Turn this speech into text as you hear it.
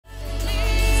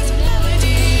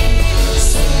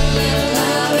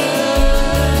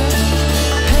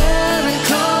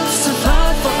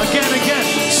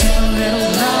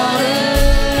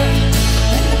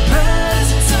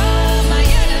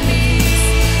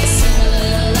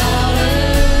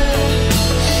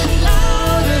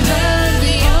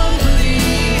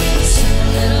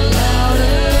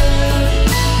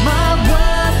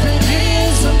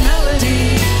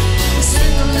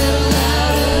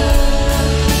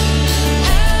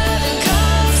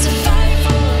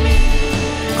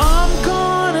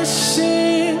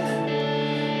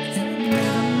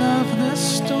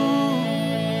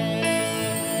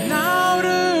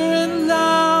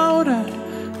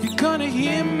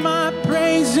my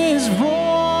praises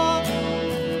roar.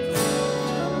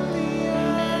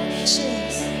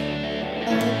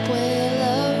 Hope will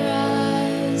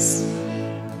arise.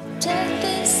 Death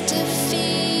is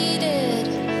defeated.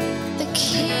 The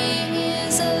King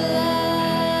is alive.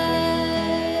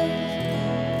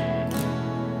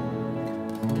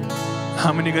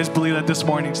 How many of you guys believe that this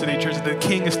morning, City Church, that the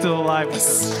King is still alive with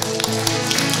us?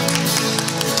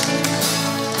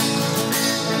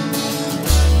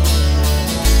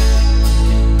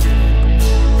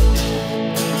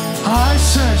 I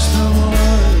searched the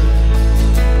world,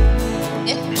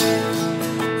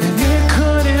 and it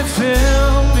couldn't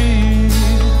fill me.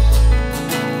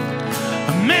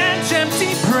 A man's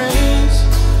empty praise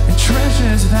and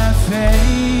treasures that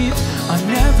fade are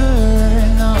never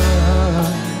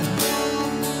enough.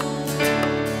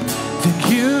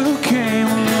 Then you came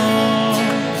along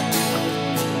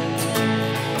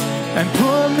and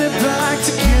pulled me back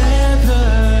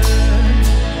together.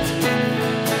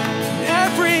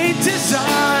 Every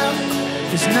desire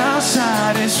is now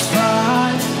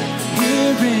satisfied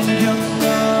here in your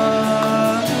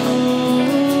love.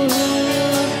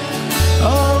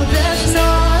 Oh, there's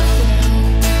nothing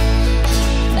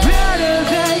better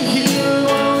than you.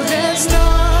 Oh, there's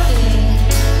nothing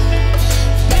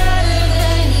Better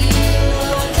than you.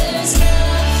 Oh, there's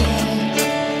nothing.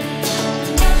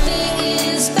 Nothing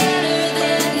is better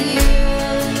than you.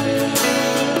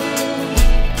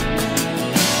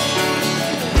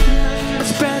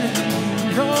 it's better than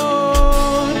you.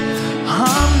 Lord,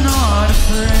 I'm not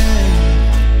afraid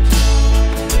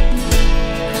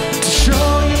to show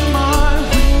you my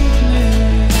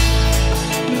weakness,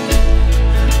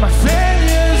 my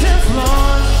failures and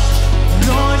flaws.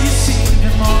 Lord, you see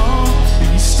them all, and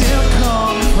you still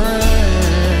come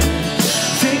first.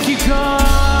 Thank you,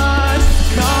 God,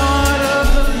 God of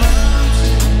the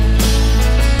mountain,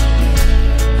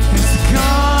 is the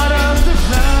God of the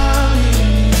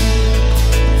valley.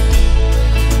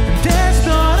 And there's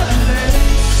not a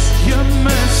place your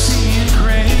mercy and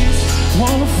grace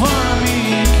won't find me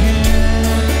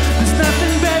again. There's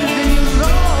nothing better than you,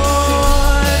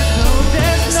 Lord. No,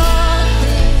 there's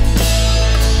nothing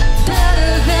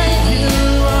Better than you.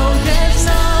 Oh, there's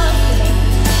nothing.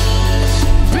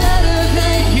 Better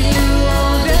than you.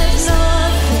 Oh, there's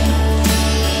nothing.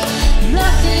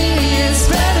 Nothing is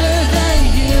better than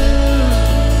you.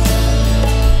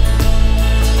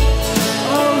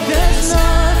 Oh, there's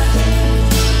nothing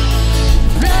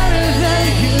Better than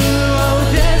you.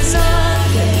 Oh, there's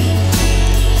nothing.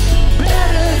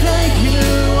 Better than you.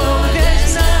 Oh,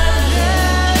 there's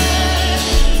nothing.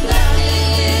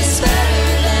 Nothing is better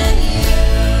than you.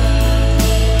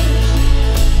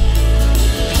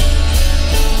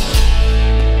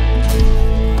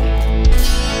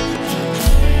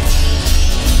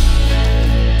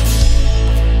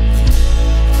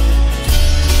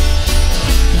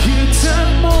 You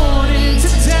turn mourning to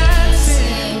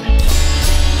dancing.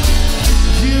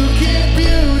 You give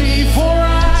beauty for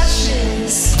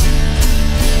ashes.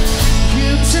 You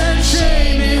turn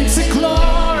shame into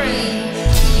glory.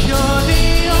 You're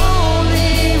the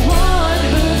only one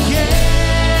who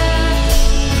can.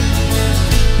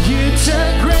 You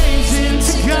turn graves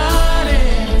into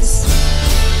gardens.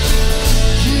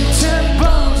 You turn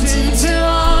bones into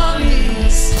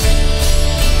armies.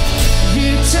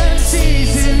 You turn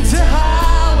seas into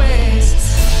highways.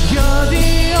 You're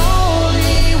the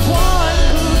only one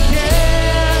who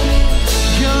can.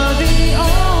 You're the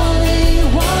only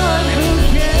one who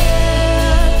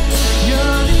can.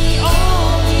 You're the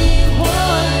only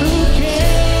one who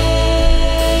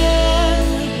can.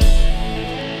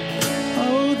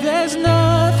 Oh, there's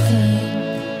nothing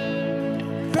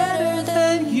better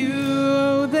than you.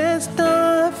 Oh, there's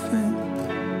nothing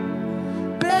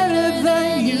better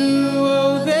than you.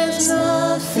 Oh, there's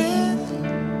nothing.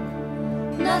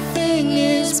 Nothing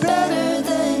is better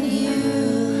than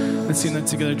you. Let's sing that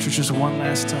together, church, just one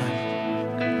last time.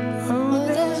 Oh,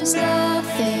 there's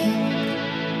nothing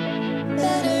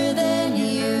better than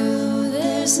you.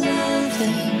 There's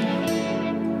nothing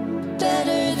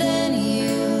better than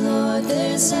you, Lord.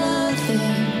 There's nothing.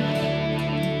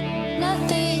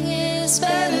 Nothing is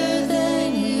better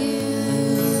than you.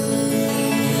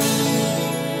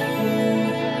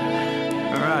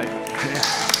 All right.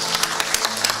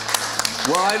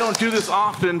 Well, I don't do this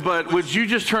often, but would you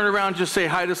just turn around and just say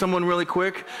hi to someone really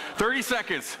quick? 30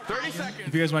 seconds. 30 seconds.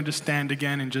 If you guys want to just stand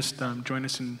again and just join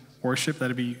us in worship,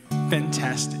 that'd be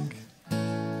fantastic.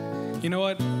 You know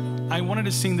what? I wanted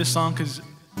to sing this song because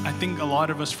I think a lot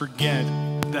of us forget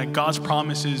that God's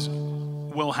promises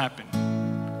will happen.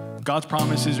 God's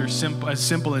promises are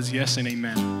simple as yes and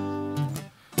amen.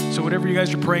 So whatever you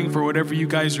guys are praying for, whatever you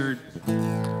guys are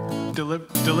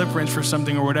deliverance for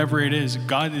something or whatever it is,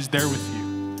 God is there with you.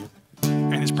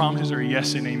 And his promises are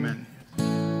yes and amen.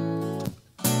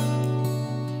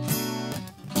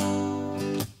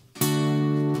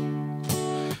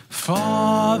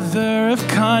 Father of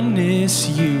kindness,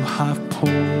 you have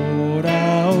poured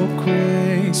out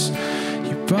grace.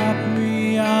 You brought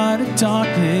me out of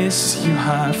darkness. You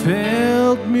have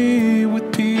filled me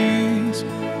with peace.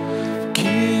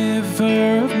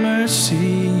 Giver of mercy,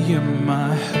 you're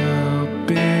my help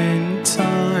in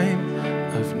time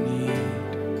of need.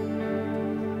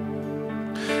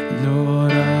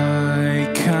 Lord,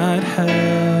 I can't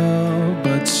help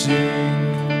but sing.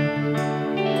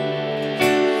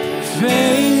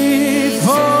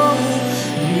 Faithful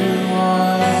you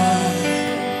are,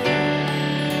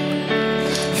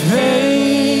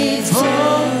 faithful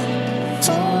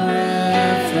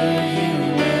forever you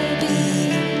will be.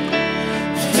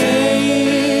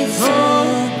 Faithful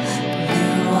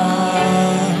you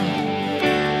are.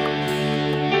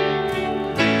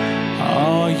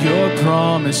 All your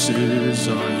promises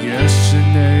are yes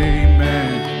and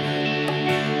amen.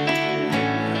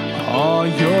 All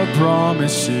your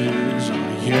promises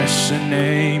are yes and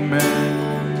amen.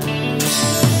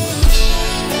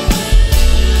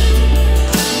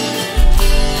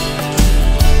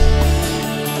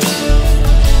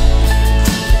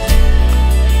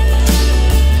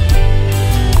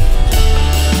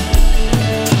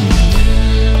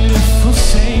 Beautiful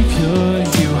Savior,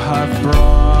 you have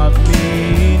brought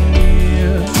me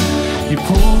near. You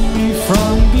pulled me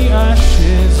from the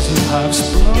ashes. You have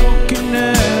broken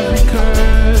every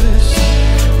curse.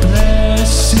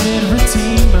 Blessed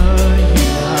Redeemer, you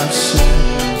have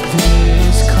set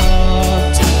this cup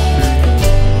to free.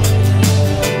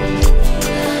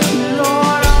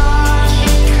 Lord, I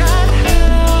can't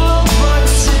help but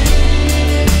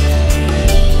sing.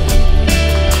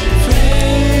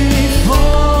 Faithful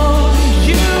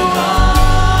you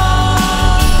are,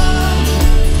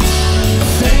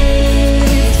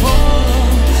 faithful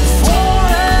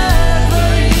forever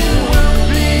you will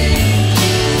be.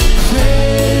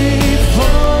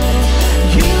 Faithful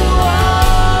you are.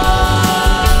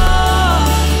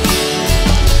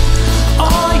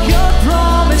 All your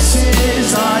promises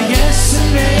are yes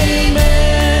and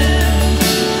amen.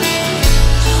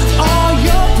 All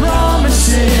your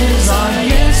promises are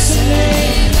yes and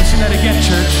amen. Let's sing that again,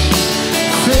 church.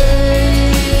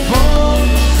 Faithful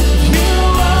you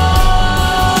are.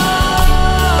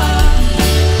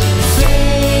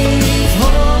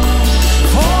 Faithful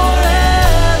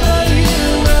forever you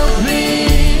will be.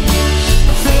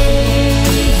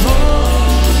 Faithful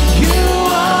you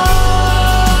are.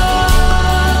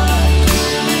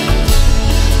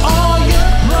 All your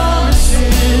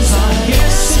promises are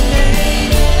yes and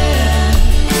amen.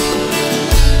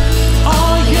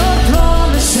 All your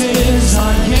promises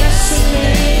are yes and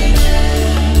amen.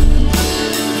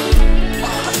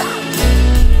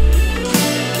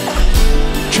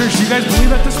 Church, do you guys believe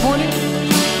that this morning?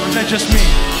 Or is that just me?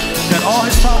 That all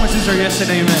his promises are yes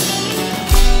and amen.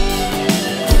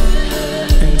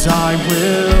 And I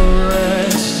will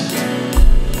rest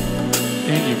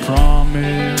in your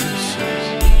promises.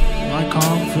 My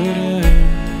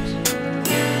confidence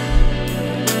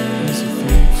is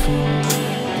faithful.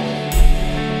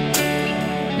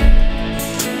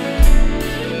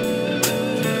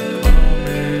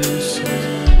 Promises.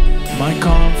 My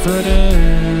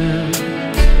confidence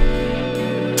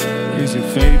is your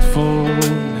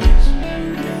faithfulness.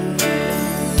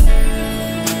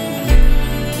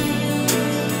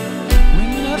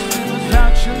 We're nothing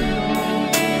without you,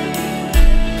 Lord.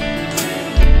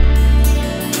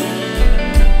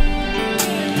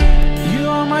 You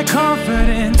are my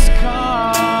confidence,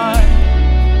 God.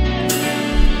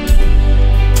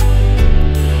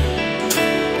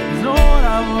 Lord,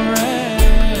 I will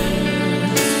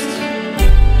rest,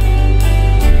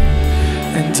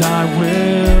 and I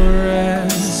will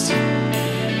rest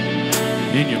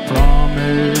in your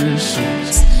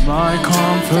promises. My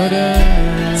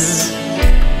confidence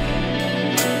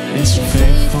is your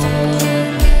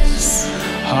faithfulness.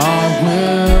 I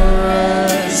will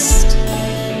rest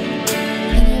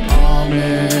in your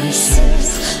promises.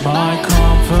 My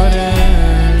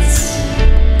confidence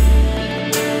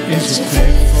is your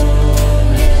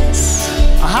faithfulness.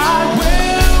 I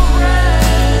will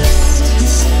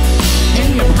rest in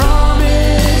your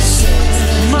promises.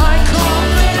 My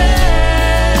confidence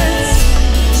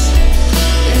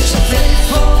is your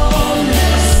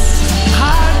faithfulness. I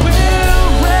will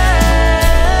rest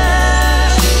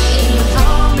in your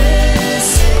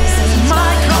promises.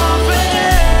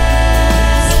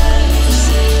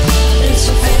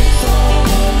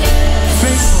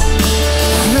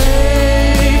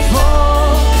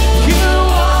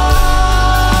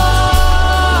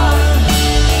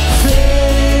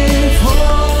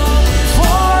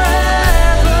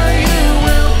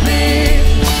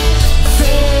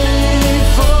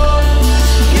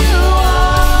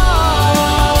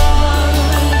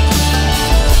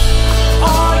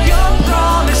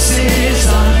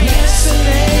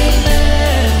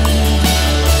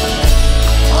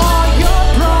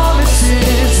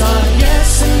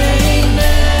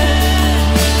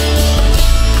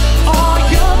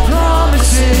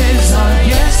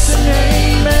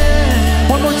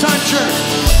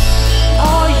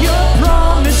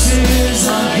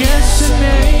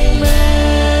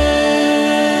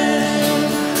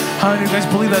 How many of you guys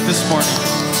believe that this morning?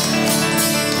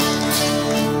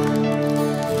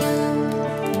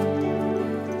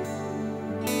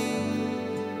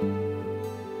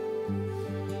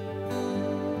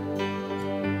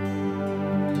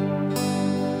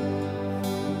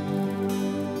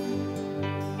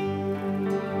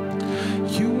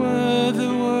 You were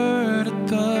the Word at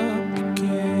the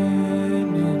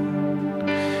beginning,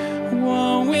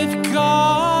 one with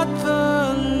God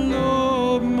the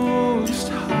Lord Most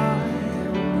High.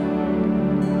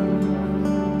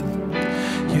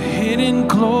 Your hidden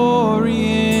glory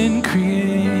in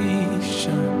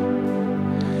creation,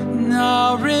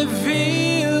 now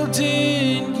revealed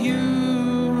in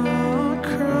you, oh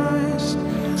Christ.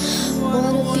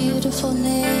 What a beautiful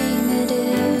name it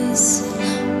is.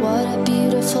 What a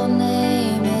beautiful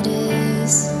name it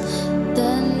is.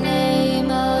 The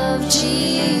name of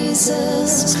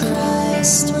Jesus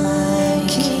Christ, my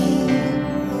King.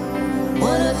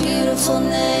 What a beautiful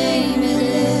name it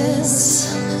is.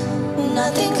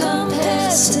 Nothing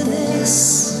compares to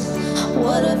this.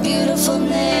 What a beautiful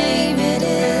name it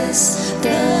is.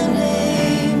 The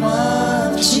name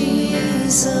of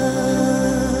Jesus.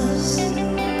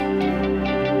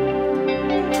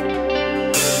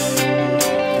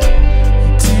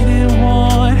 Didn't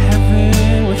want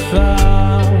heaven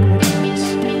without us.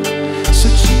 So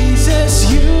Jesus,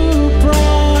 you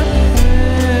brought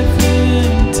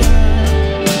heaven down.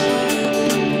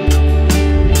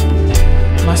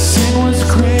 My sin was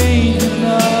great, your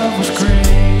love was great.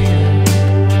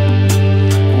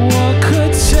 What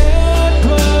could separate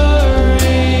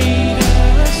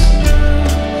us?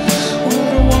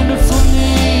 What a wonderful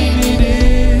name it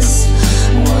is.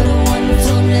 What a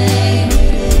wonderful name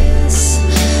it is.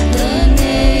 The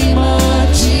name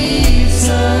of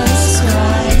Jesus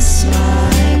Christ, my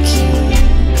King.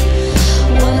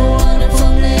 What a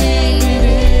wonderful name it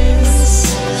is.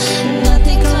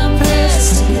 Nothing compares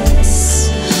to this.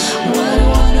 What a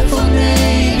wonderful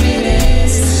name it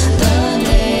is. The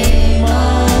name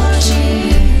of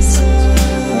Jesus.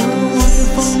 What a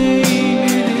wonderful name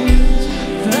it is.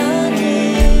 The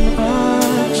name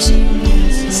of Jesus.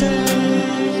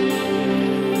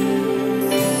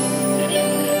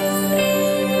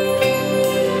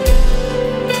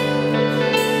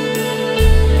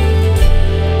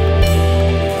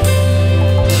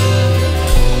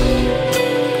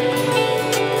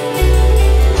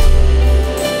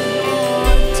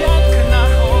 Death could not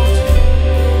hold you.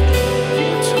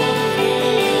 You tore the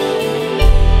veil.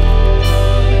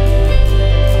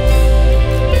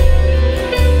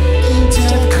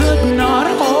 Death could not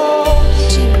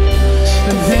hold you.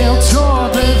 The veil tore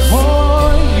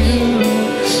before you.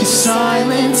 You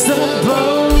silenced the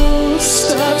boast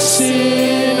of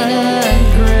sin and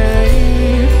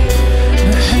grave.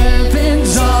 The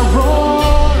heavens are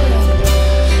roaring,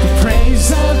 the praise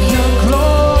of your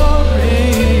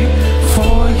glory.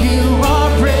 For you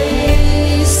are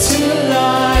raised to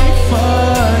life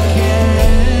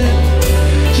again.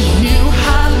 You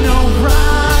have no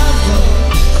rival,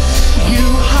 you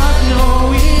have no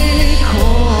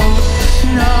equal.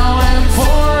 Now and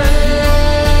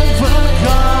forever,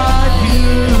 God, you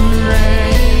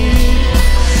reign.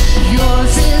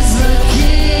 Yours is the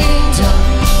kingdom,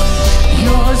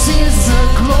 yours is the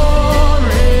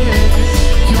glory,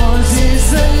 yours is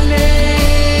the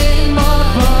name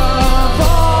above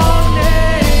all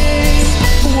names.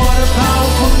 What a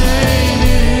powerful name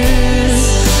it is.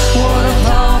 What a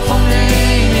powerful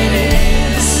name it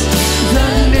is.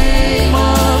 The name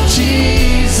of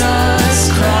Jesus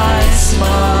Christ,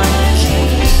 my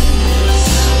King.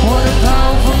 What a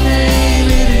powerful name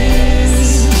it is.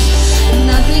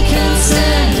 Nothing can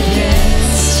stand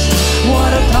against.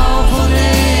 What a powerful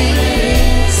name it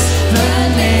is. The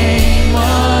name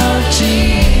of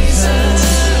Jesus.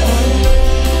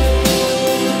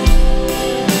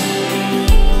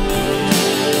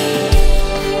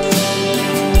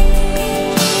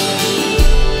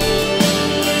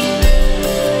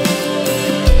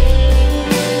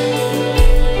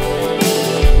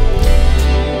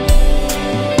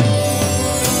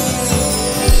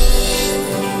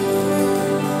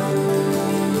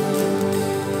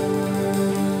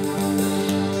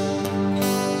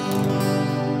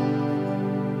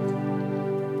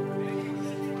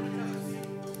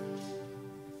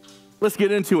 Let's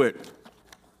get into it.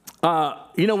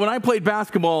 When I played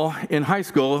basketball in high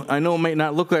school, I know it may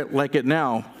not look like it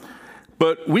now,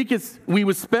 but we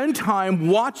would spend time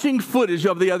watching footage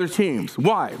of the other teams.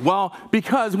 Why? Well,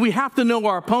 because we have to know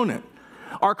our opponent.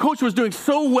 Our coach was doing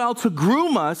so well to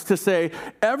groom us to say,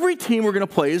 every team we're going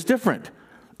to play is different.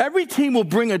 Every team will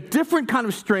bring a different kind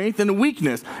of strength and a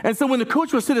weakness. And so when the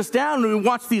coach would sit us down and we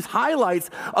watch these highlights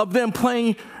of them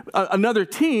playing another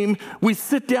team, we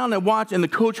sit down and watch, and the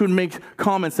coach would make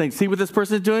comments saying, see what this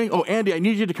person is doing? Oh, Andy, I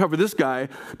need you to cover this guy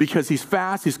because he's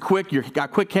fast, he's quick, you've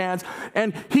got quick hands.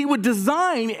 And he would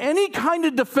design any kind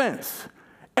of defense,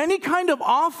 any kind of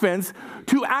offense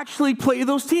to actually play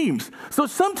those teams. So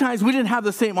sometimes we didn't have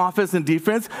the same offense and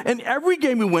defense, and every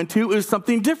game we went to is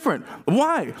something different.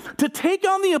 Why? To take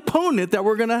on the opponent that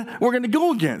we're gonna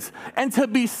go against, and to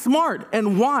be smart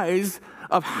and wise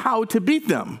of how to beat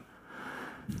them.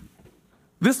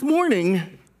 This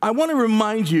morning, I want to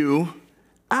remind you,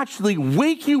 actually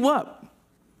wake you up,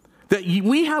 that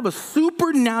we have a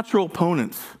supernatural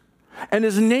opponent, and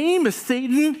his name is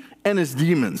Satan and his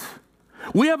demons.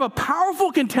 We have a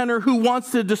powerful contender who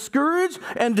wants to discourage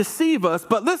and deceive us,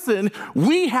 but listen,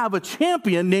 we have a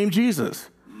champion named Jesus.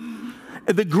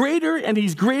 And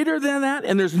he's greater than that,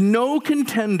 and there's no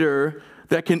contender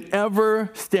that can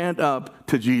ever stand up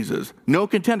to Jesus. No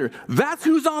contender. That's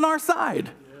who's on our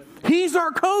side. He's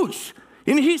our coach.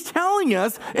 And he's telling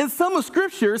us in some of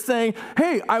Scripture saying,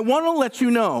 hey, I want to let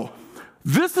you know,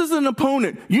 this is an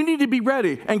opponent. You need to be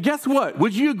ready. And guess what?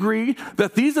 Would you agree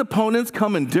that these opponents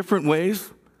come in different ways?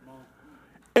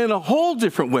 In a whole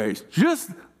different ways.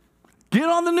 Just get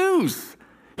on the news.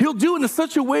 He'll do it in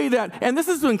such a way that, and this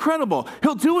is incredible,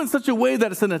 he'll do it in such a way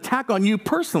that it's an attack on you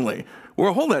personally.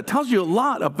 Well, hold on, it tells you a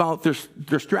lot about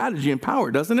their strategy and power,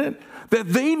 doesn't it? That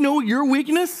they know your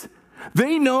weakness.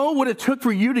 They know what it took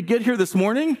for you to get here this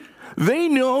morning. They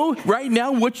know right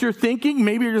now what you're thinking.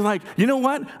 Maybe you're like, you know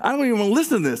what? I don't even want to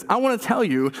listen to this. I want to tell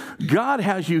you, God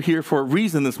has you here for a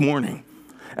reason this morning.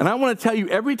 And I want to tell you,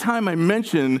 every time I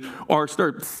mention or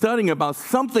start studying about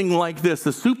something like this,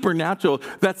 the supernatural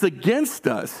that's against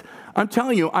us, I'm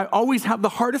telling you, I always have the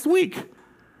hardest week.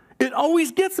 It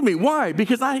always gets me. Why?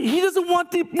 Because he doesn't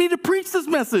want me to preach this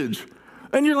message.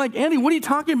 And you're like, Andy, what are you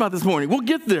talking about this morning? We'll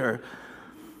get there.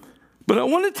 But I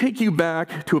want to take you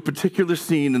back to a particular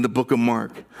scene in the book of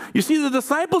Mark. You see, the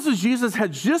disciples of Jesus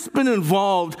had just been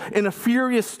involved in a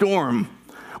furious storm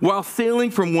while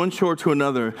sailing from one shore to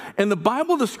another. And the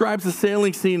Bible describes the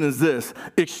sailing scene as this: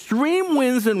 extreme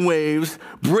winds and waves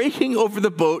breaking over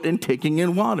the boat and taking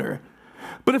in water.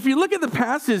 But if you look at the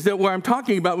passage that where I'm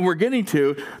talking about, we're getting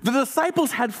to, the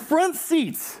disciples had front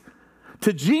seats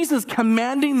to Jesus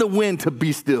commanding the wind to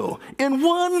be still. In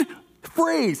one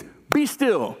phrase, be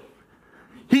still.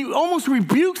 He almost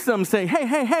rebukes them, saying,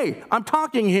 hey, I'm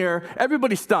talking here.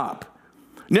 Everybody stop.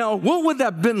 Now, what would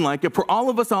that have been like if for all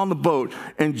of us on the boat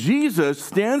and Jesus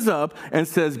stands up and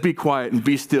says, be quiet and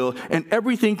be still, and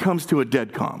everything comes to a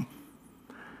dead calm?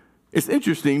 It's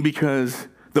interesting because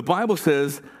the Bible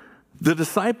says the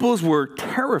disciples were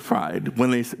terrified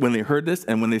when they heard this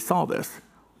and when they saw this.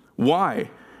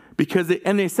 Why? Because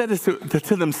they said this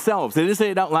to themselves. They didn't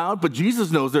say it out loud, but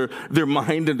Jesus knows their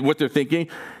mind and what they're thinking.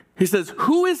 He says,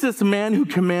 who is this man who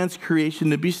commands creation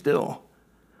to be still?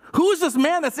 Who is this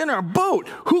man that's in our boat?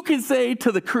 Who can say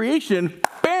to the creation,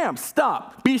 bam,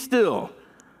 stop, be still?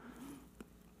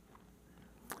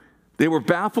 They were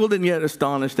baffled and yet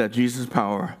astonished at Jesus'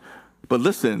 power. But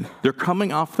listen, they're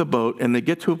coming off the boat and they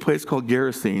get to a place called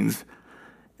Garcia.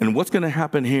 And what's going to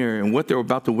happen here and what they're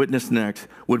about to witness next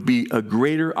would be a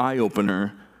greater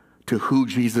eye-opener to who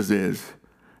Jesus is.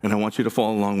 And I want you to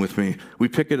follow along with me. We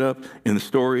pick it up in the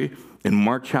story in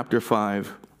Mark chapter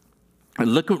 5.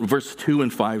 And look what verse 2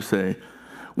 and 5 say.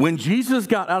 When Jesus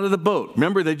got out of the boat,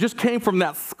 remember they just came from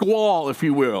that squall, if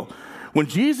you will. When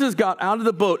Jesus got out of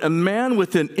the boat, a man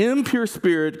with an impure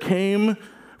spirit came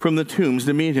from the tombs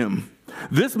to meet him.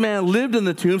 This man lived in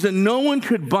the tombs, and no one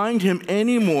could bind him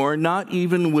anymore, not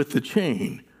even with the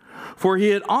chain. For he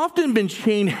had often been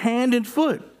chained hand and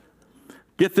foot.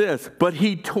 Get this, but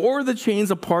he tore the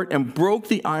chains apart and broke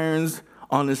the irons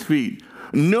on his feet.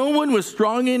 No one was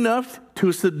strong enough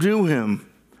to subdue him.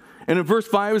 And in verse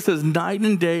 5 it says, night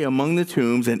and day among the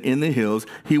tombs and in the hills,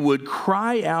 he would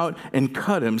cry out and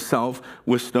cut himself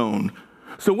with stone.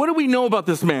 So what do we know about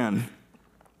this man?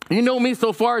 You know me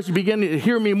so far, as you begin to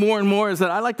hear me more and more, is that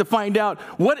I like to find out,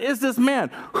 what is this man?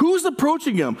 Who's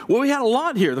approaching him? Well, we had a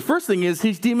lot here. The first thing is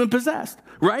he's demon-possessed,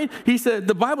 right? He said,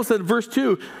 the Bible said in verse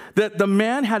 2, that the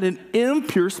man had an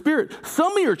impure spirit.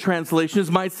 Some of your translations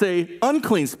might say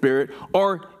unclean spirit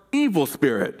or evil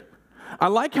spirit. I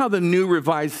like how the New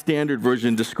Revised Standard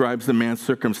Version describes the man's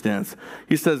circumstance.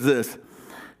 He says this: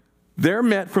 there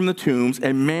met from the tombs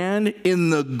a man in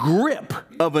the grip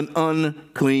of an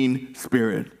unclean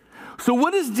spirit. So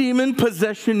what does demon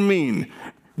possession mean?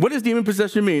 What does demon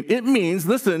possession mean? It means,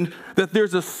 listen, that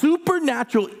there's a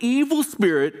supernatural evil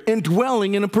spirit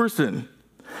indwelling in a person.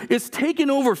 It's taken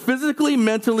over physically,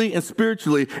 mentally, and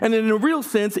spiritually. And in a real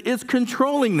sense, it's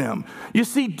controlling them. You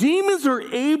see, demons are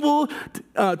able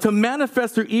to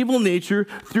manifest their evil nature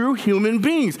through human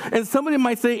beings. And somebody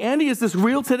might say, Andy, is this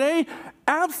real today?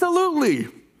 Absolutely.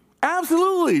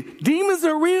 Absolutely. Demons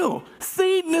are real.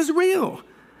 Satan is real.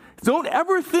 Don't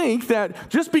ever think that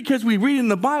just because we read in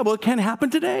the Bible, it can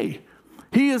happen today.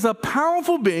 He is a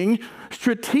powerful being,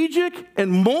 strategic,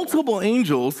 and multiple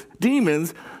angels,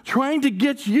 demons, trying to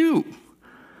get you.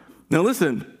 Now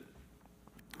listen,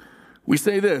 we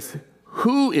say this,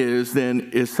 who is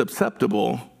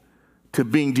susceptible to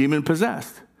being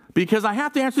demon-possessed? Because I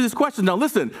have to answer this question. Now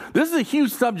listen, this is a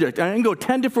huge subject. I can go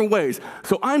 10 different ways.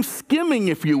 So I'm skimming,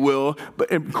 if you will,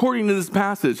 according to this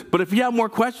passage. But if you have more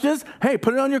questions, hey,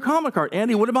 put it on your comment card.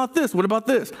 Andy, what about this? What about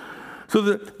this?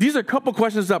 So these are a couple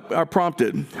questions that are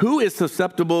prompted. Who is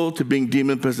susceptible to being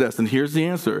demon-possessed? And here's the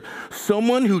answer.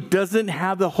 Someone who doesn't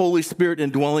have the Holy Spirit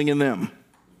indwelling in them.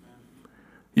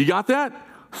 You got that?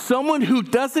 Someone who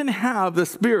doesn't have the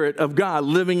Spirit of God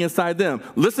living inside them.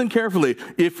 Listen carefully.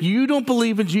 If you don't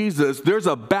believe in Jesus, there's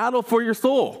a battle for your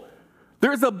soul.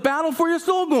 There's a battle for your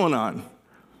soul going on.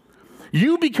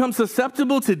 You become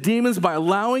susceptible to demons by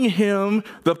allowing him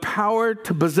the power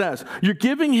to possess. You're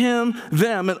giving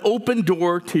them an open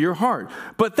door to your heart.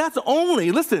 But that's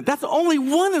only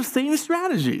one of Satan's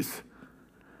strategies.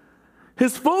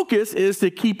 His focus is to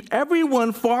keep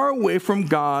everyone far away from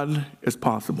God as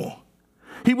possible.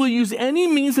 He will use any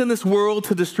means in this world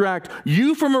to distract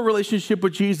you from a relationship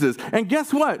with Jesus. And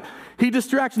guess what? He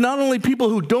distracts not only people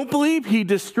who don't believe, he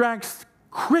distracts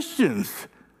Christians.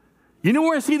 You know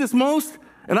where I see this most?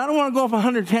 And I don't want to go off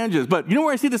 100 tangents, but you know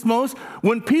where I see this most?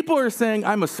 When people are saying,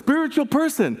 I'm a spiritual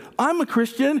person, I'm a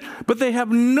Christian, but they have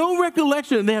no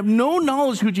recollection, they have no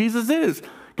knowledge who Jesus is.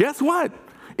 Guess what?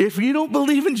 If you don't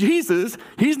believe in Jesus,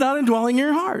 he's not indwelling in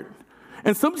your heart.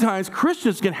 And sometimes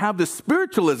Christians can have this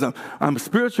spiritualism. I'm a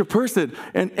spiritual person,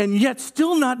 and yet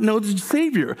still not know the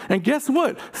Savior. And guess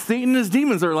what? Satan and his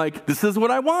demons are like, this is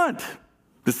what I want.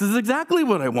 This is exactly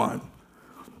what I want.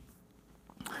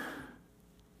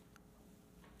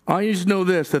 I just know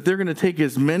this, that they're going to take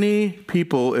as many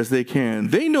people as they can.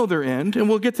 They know their end, and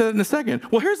we'll get to that in a second.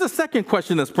 Well, here's the second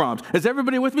question that's prompted. Is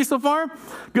everybody with me so far?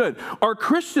 Good. Are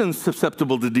Christians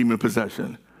susceptible to demon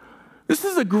possession? This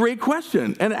is a great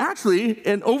question. And actually,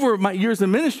 and over my years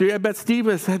in ministry, I bet Steve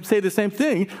has say the same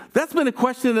thing. That's been a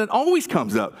question that always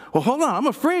comes up. Well, hold on, I'm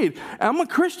afraid. I'm a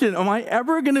Christian. Am I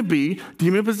ever going to be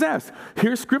demon-possessed?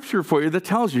 Here's scripture for you that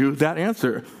tells you that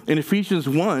answer. In Ephesians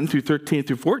 1 through 13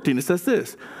 through 14, it says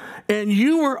this. And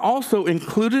you were also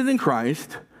included in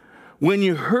Christ when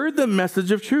you heard the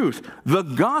message of truth, the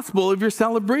gospel of your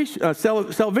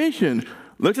salvation.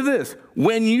 Look at this.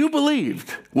 When you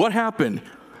believed, what happened?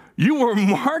 You were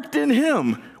marked in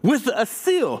him with a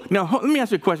seal. Now, let me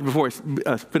ask you a question before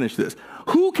I finish this.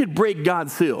 Who could break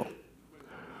God's seal?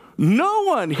 No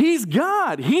one. He's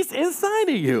God. He's inside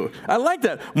of you. I like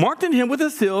that. Marked in him with a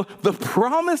seal, the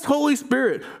promised Holy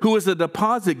Spirit, who is a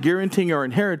deposit guaranteeing our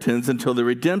inheritance until the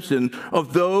redemption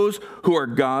of those who are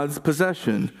God's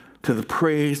possession, to the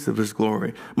praise of his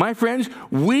glory. My friends,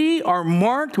 we are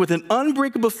marked with an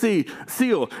unbreakable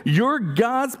seal. You're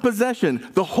God's possession.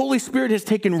 The Holy Spirit has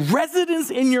taken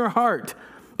residence in your heart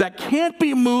that can't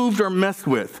be moved or messed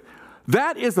with.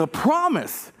 That is a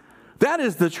promise. That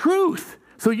is the truth.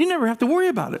 So you never have to worry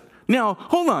about it. Now,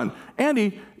 hold on.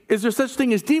 Andy, is there such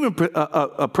thing as demon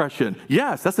oppression?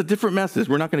 Yes, that's a different message.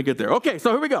 We're not going to get there. Okay, so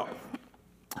here we go.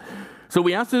 So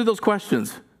we answered those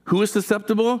questions. Who is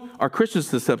susceptible? Are Christians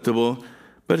susceptible?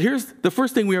 But here's the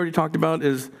first thing we already talked about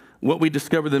is what we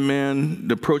discovered the man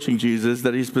approaching Jesus,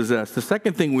 that he's possessed. The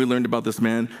second thing we learned about this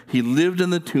man, he lived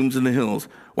in the tombs in the hills.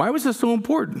 Why was this so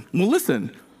important? Well,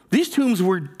 listen, these tombs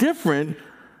were different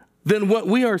than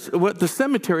what the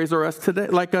cemeteries are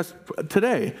like us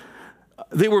today.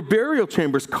 They were burial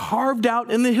chambers carved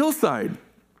out in the hillside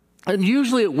and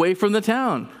usually away from the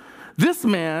town. This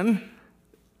man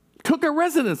took a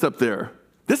residence up there.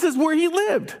 This is where he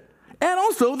lived, and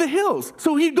also the hills.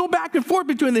 So he'd go back and forth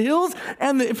between the hills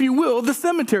and, if you will, the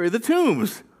cemetery, the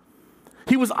tombs.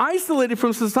 He was isolated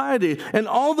from society, and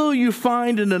although you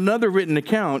find in another written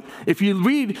account, if you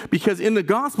read, because in the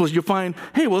Gospels you find,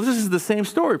 hey, well, this is the same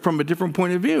story from a different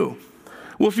point of view.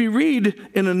 Well, if you read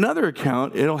in another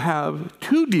account, it'll have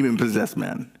two demon-possessed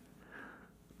men.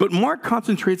 But Mark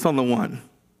concentrates on the one.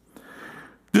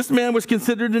 This man was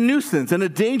considered a nuisance and a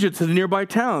danger to the nearby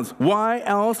towns. Why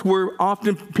else were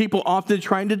people often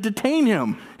trying to detain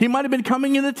him? He might have been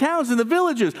coming in the towns, in the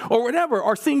villages, or whatever,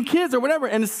 or seeing kids or whatever,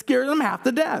 and it scared them half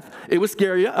to death. It would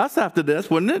scare us half to death,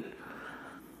 wouldn't it?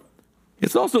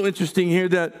 It's also interesting here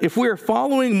that if we're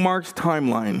following Mark's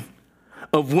timeline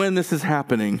of when this is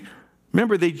happening,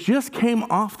 remember, they just came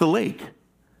off the lake.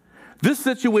 This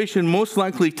situation most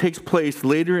likely takes place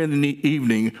later in the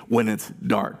evening when it's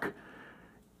dark.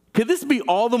 Could this be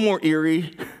all the more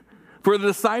eerie for the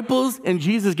disciples and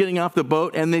Jesus getting off the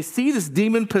boat, and they see this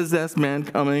demon-possessed man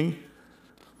coming?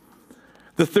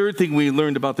 The third thing we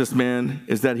learned about this man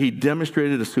is that he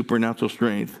demonstrated a supernatural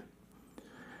strength.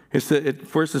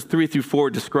 Verses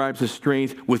 3-4 describes his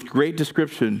strength with great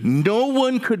description. No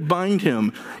one could bind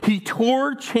him. He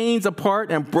tore chains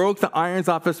apart and broke the irons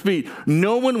off his feet.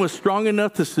 No one was strong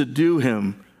enough to subdue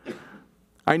him.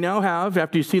 I now have,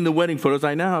 after you've seen the wedding photos,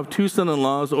 I now have 2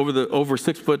 son-in-laws over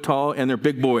 6 foot tall, and they're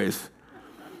big boys.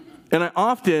 And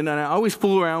I always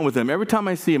fool around with them. Every time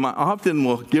I see them, I often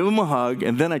will give them a hug,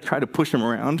 and then I try to push them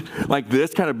around like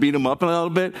this, kind of beat them up a little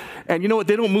bit. And you know what?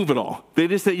 They don't move at all. They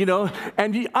just say,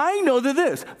 and I know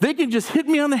that they can just hit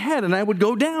me on the head, and I would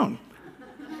go down.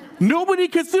 Nobody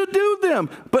can subdue them.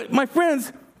 But my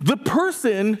friends, the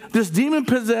person, this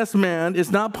demon-possessed man,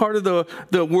 is not part of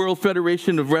the World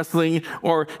Federation of Wrestling,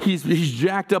 or he's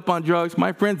jacked up on drugs.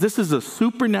 My friends, this is a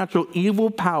supernatural evil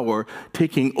power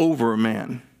taking over a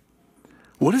man.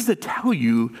 What does it tell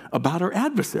you about our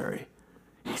adversary?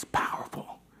 He's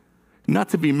powerful, not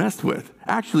to be messed with.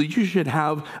 Actually, you should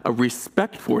have a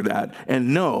respect for that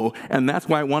and know, and that's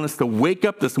why I want us to wake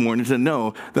up this morning to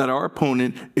know that our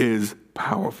opponent is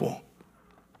powerful.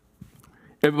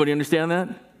 Everybody understand that?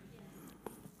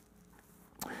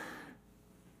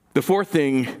 The fourth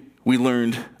thing we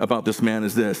learned about this man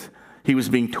is this. He was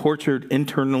being tortured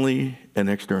internally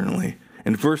and externally.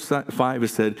 In verse 5, it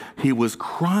said, he was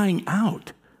crying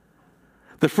out.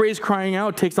 The phrase crying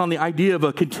out takes on the idea of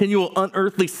a continual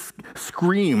unearthly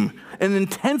scream, an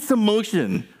intense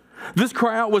emotion. This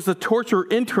cry out was the torture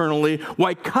internally,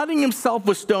 while cutting himself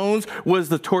with stones was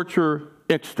the torture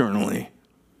externally.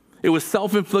 It was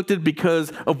self-inflicted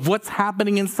because of what's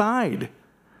happening inside.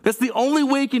 That's the only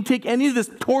way you can take any of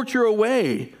this torture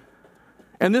away.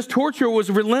 And this torture was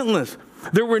relentless.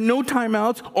 There were no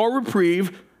timeouts or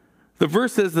reprieve. The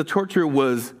verse says the torture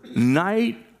was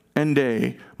night and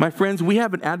day. My friends, we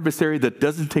have an adversary that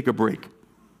doesn't take a break.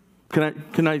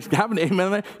 Can I have an amen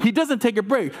on that? He doesn't take a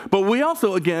break. But we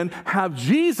also, again, have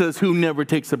Jesus who never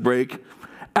takes a break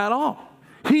at all.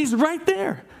 He's right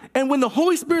there. And when the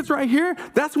Holy Spirit's right here,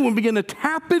 that's when we begin to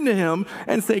tap into him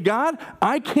and say, God,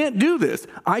 I can't do this.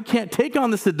 I can't take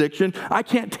on this addiction. I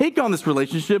can't take on this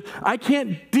relationship. I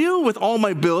can't deal with all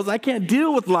my bills. I can't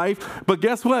deal with life. But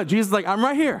guess what? Jesus is like, I'm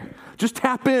right here. Just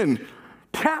tap in.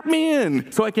 Tap me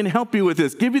in so I can help you with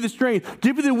this. Give you the strength.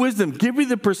 Give you the wisdom. Give you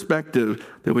the perspective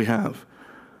that we have.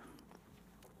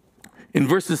 In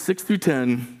verses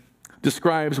 6-10,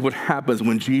 describes what happens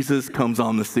when Jesus comes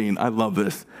on the scene. I love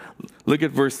this. Look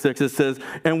at verse 6. It says,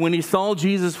 and when he saw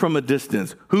Jesus from a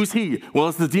distance, who's he? Well,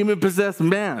 it's the demon-possessed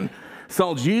man.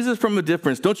 Saw Jesus from a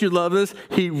distance. Don't you love this?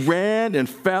 He ran and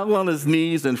fell on his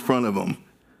knees in front of him.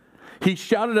 He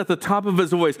shouted at the top of his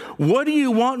voice, what do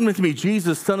you want with me,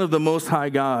 Jesus, Son of the Most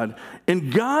High God? In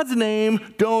God's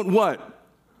name, don't what?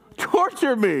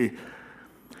 Torture me.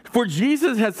 For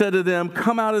Jesus had said to them,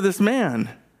 come out of this man.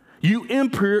 You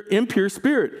impure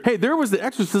spirit. Hey, there was the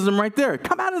exorcism right there.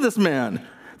 Come out of this man.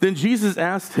 Then Jesus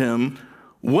asked him,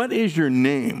 what is your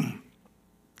name?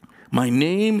 My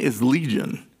name is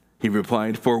Legion, he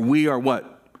replied, for we are what?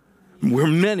 We're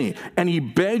many. And he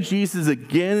begged Jesus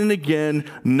again and again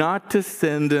not to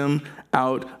send him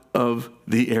out of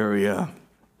the area.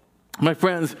 My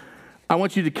friends, I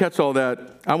want you to catch all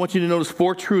that. I want you to notice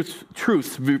 4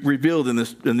 truths revealed in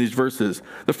these verses.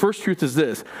 The first truth is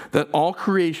this, that all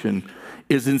creation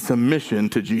is in submission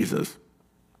to Jesus.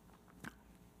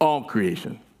 All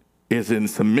creation is in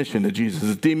submission to Jesus.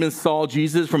 The demons saw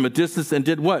Jesus from a distance and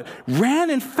did what?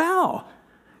 Ran and fell.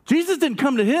 Jesus didn't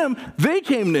come to him. They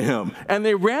came to him. And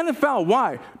they ran and fell.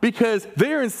 Why? Because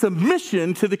they're in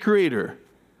submission to the Creator.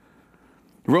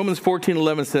 Romans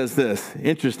 14:11 says this.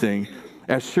 Interesting.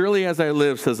 As surely as I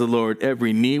live, says the Lord,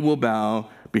 every knee will bow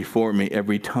before me.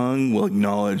 Every tongue will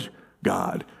acknowledge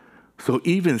God. So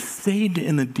even Satan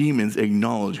and the demons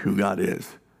acknowledge who God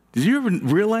is. Did you ever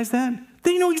realize that?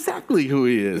 They know exactly who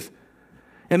he is.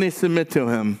 And they submit to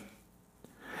him.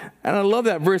 And I love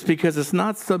that verse because it's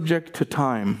not subject to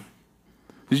time.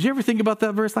 Did you ever think about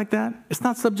that verse like that? It's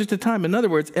not subject to time. In other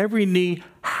words, every knee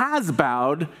has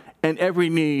bowed and every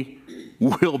knee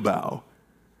will bow.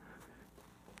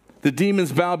 The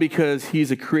demons bow because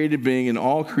he's a created being and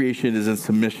all creation is in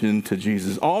submission to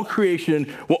Jesus. All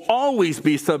creation will always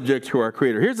be subject to our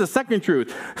Creator. Here's the second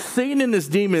truth. Satan and his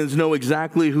demons know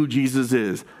exactly who Jesus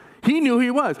is. He knew who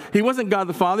he was. He wasn't God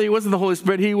the Father. He wasn't the Holy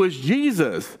Spirit. He was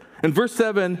Jesus. And verse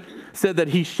 7 said that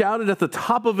he shouted at the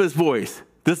top of his voice,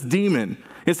 this demon,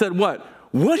 and said, what?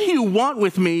 What do you want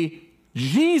with me,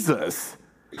 Jesus,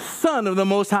 Son of the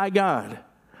Most High God?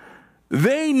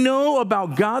 They know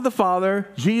about God the Father,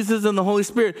 Jesus, and the Holy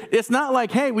Spirit. It's not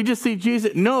like, hey, we just see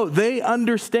Jesus. No, they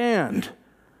understand.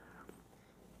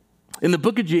 In the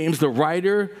book of James,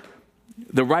 James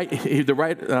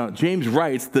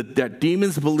writes that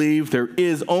demons believe there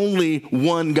is only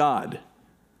one God,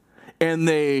 and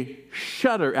they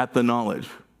shudder at the knowledge.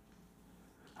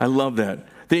 I love that.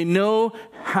 They know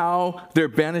how their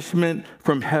banishment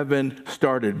from heaven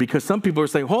started, because some people are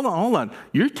saying, hold on.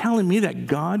 You're telling me that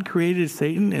God created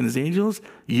Satan and his angels?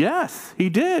 Yes, he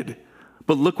did.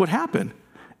 But look what happened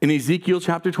in Ezekiel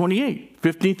chapter 28,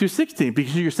 15 through 16,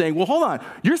 because you're saying, well, hold on.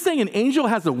 You're saying an angel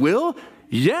has a will?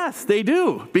 Yes, they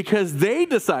do, because they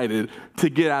decided to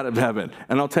get out of heaven.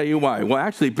 And I'll tell you why. Well,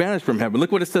 actually, banished from heaven.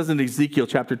 Look what it says in Ezekiel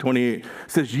chapter 28. It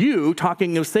says, you,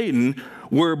 talking of Satan,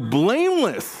 were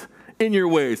blameless in your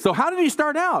ways. So how did he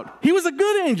start out? He was a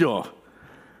good angel.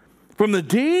 From the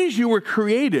days you were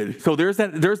created. So there's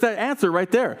that answer right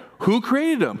there. Who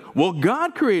created him? Well,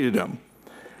 God created him.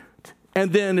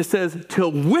 And then it says,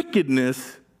 till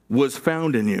wickedness was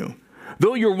found in you.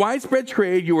 Though your widespread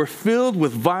trade, you were filled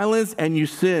with violence and you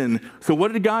sinned. So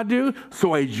what did God do?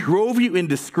 So I drove you in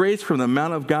disgrace from the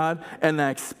mount of God, and I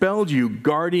expelled you,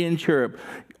 guardian cherub.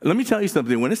 Let me tell you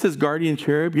something. When it says guardian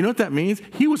cherub, you know what that means?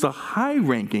 He was a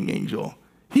high-ranking angel.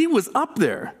 He was up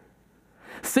there.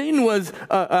 Satan was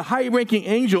a high-ranking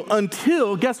angel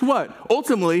until, guess what?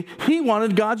 Ultimately, he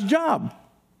wanted God's job.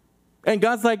 And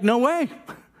God's like, no way.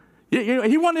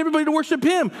 He wanted everybody to worship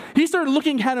him. He started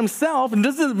looking at himself, and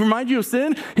doesn't it remind you of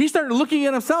sin? He started looking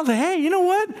at himself and said, hey, you know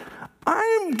what?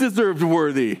 I'm deserved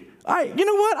worthy. You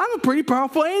know what? I'm a pretty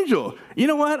powerful angel. You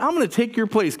know what? I'm going to take your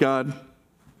place, God.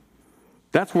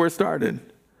 That's where it started.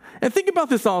 And think about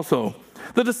this also.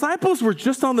 The disciples were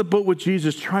just on the boat with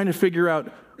Jesus trying to figure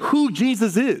out who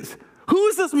Jesus is. Who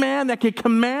is this man that can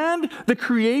command the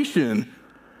creation?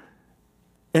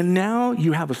 And now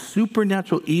you have a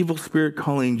supernatural evil spirit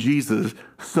calling Jesus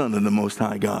Son of the Most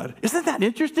High God. Isn't that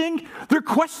interesting? They're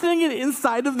questioning it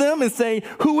inside of them and saying,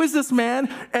 who is this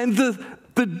man? And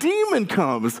the demon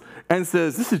comes and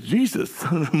says, this is Jesus,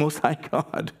 Son of the Most High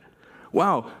God.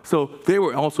 Wow. So they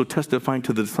were also testifying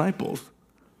to the disciples.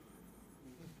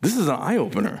 This is an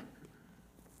eye-opener.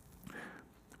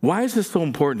 Why is this so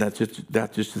important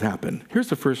that just happened? Here's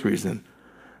the first reason.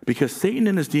 Because Satan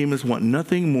and his demons want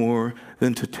nothing more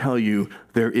than to tell you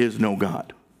there is no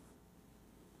God.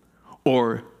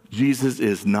 Or Jesus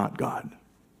is not God.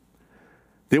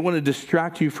 They want to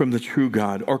distract you from the true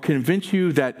God, or convince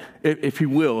you that, if you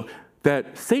will,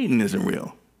 that Satan isn't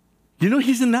real. You know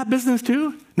he's in that business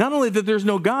too? Not only that there's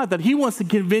no God, that he wants to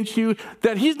convince you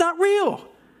that he's not real.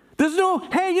 There's no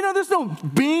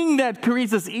being that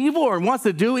creates this evil or wants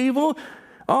to do evil.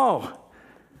 Oh.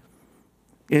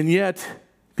 And yet,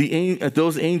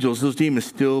 those angels, those demons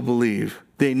still believe.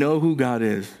 They know who God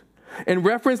is. In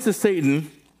reference to Satan,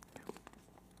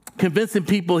 convincing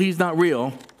people he's not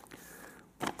real,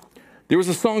 there was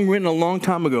a song written a long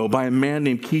time ago by a man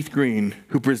named Keith Green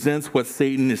who presents what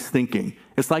Satan is thinking.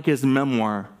 It's like his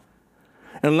memoir.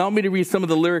 And allow me to read some of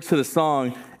the lyrics to the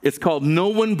song. It's called No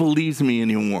One Believes Me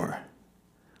Anymore.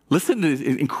 Listen to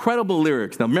these incredible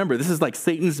lyrics. Now remember, this is like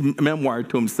Satan's memoir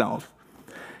to himself.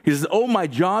 He says, oh, my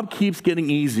job keeps getting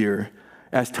easier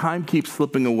as time keeps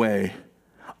slipping away.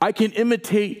 I can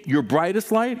imitate your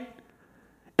brightest light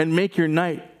and make your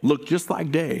night look just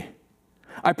like day.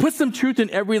 I put some truth in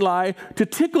every lie to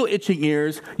tickle itching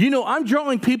ears. You know, I'm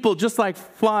drawing people just like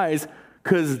flies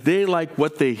because they like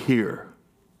what they hear.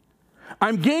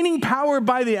 I'm gaining power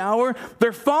by the hour.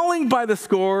 They're falling by the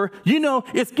score. You know,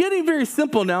 it's getting very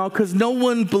simple now because no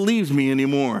one believes me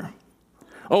anymore.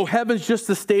 Oh, heaven's just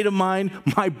a state of mind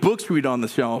my books read on the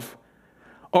shelf.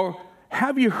 Or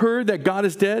have you heard that God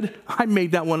is dead? I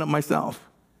made that one up myself.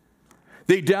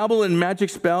 They dabble in magic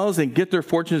spells and get their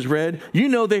fortunes read. You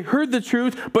know, they heard the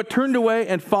truth, but turned away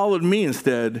and followed me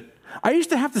instead. I used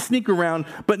to have to sneak around,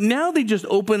 but now they just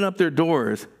open up their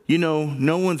doors. You know,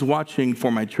 no one's watching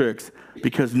for my tricks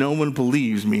because no one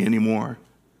believes me anymore.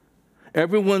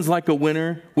 Everyone's like a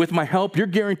winner. With my help, you're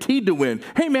guaranteed to win.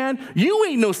 Hey, man, you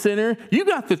ain't no sinner. You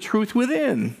got the truth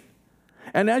within.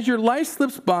 And as your life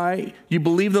slips by, you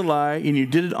believe the lie and you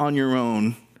did it on your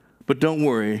own. But don't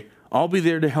worry. I'll be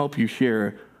there to help you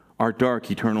share our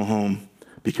dark eternal home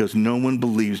because no one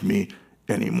believes me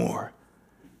anymore.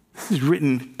 This is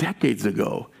written decades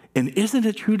ago. And isn't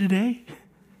it true today?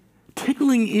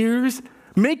 Tickling ears,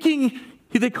 making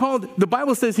The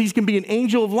Bible says he can be an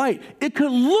angel of light. It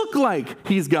could look like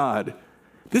he's God.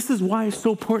 This is why it's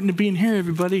so important to be in here,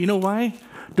 everybody. You know why?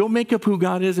 Don't make up who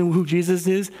God is and who Jesus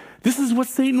is. This is what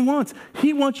Satan wants.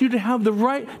 He wants you to have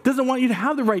doesn't want you to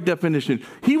have the right definition.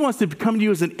 He wants to come to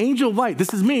you as an angel of light.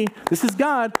 This is me. This is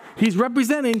God. He's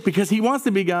representing because he wants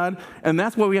to be God. And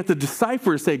that's why we have to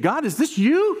decipher, say, God, is this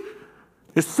you?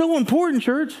 It's so important,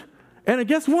 church. And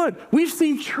guess what? We've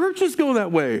seen churches go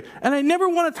that way. And I never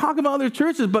want to talk about other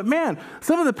churches, but man,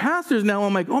 some of the pastors now,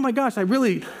 I'm like, oh my gosh,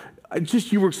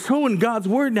 you were so in God's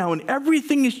word now, and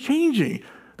everything is changing.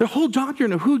 The whole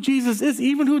doctrine of who Jesus is,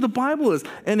 even who the Bible is.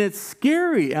 And it's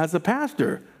scary as a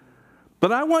pastor.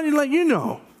 But I want to let you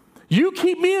know, you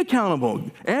keep me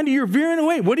accountable. Andy, you're veering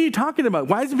away. What are you talking about?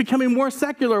 Why is it becoming more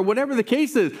secular? Whatever the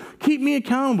case is, keep me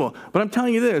accountable. But I'm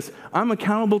telling you this, I'm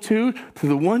accountable to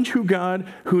the one true God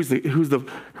who's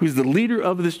the leader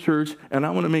of this church, and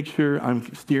I want to make sure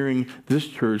I'm steering this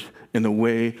church in the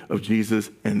way of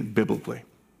Jesus and biblically.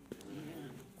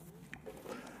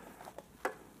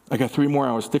 I got 3 more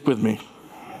hours. Stick with me.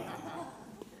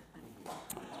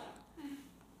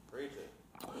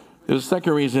 There's a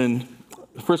second reason.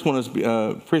 The first one is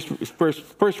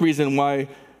first reason why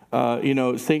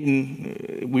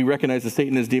Satan. We recognize that Satan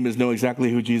and his demons know exactly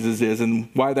who Jesus is and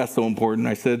why that's so important.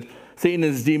 I said Satan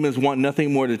and his demons want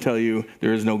nothing more to tell you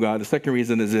there is no God. The second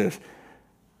reason is this: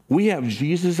 we have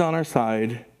Jesus on our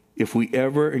side if we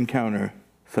ever encounter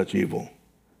such evil.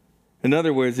 In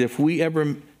other words, if we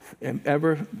ever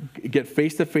get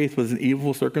face to face with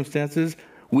evil circumstances,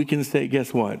 we can say,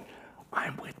 guess what?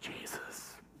 I'm with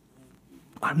Jesus.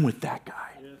 I'm with that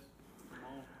guy.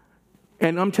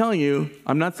 And I'm telling you,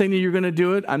 I'm not saying that you're going to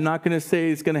do it. I'm not going to say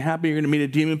it's going to happen. You're going to meet a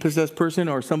demon-possessed person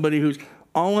or somebody who's...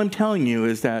 All I'm telling you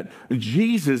is that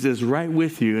Jesus is right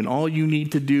with you, and all you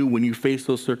need to do when you face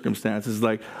those circumstances is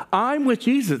like, I'm with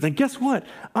Jesus. And guess what?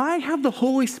 I have the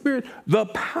Holy Spirit, the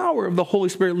power of the Holy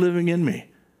Spirit living in me.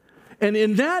 And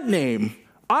in that name,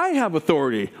 I have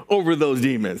authority over those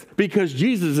demons because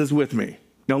Jesus is with me.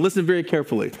 Now listen very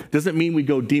carefully. Doesn't mean we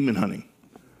go demon hunting.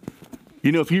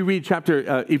 You know, if you read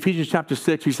Ephesians chapter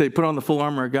 6, we say, put on the full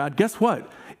armor of God. Guess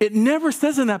what? It never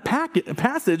says in that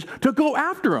passage to go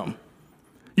after them.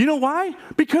 You know why?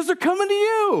 Because they're coming to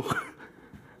you.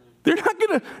 They're not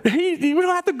going to, you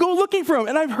don't have to go looking for them.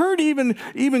 And I've heard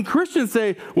even Christians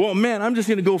say, well, man, I'm just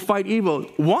going to go fight evil.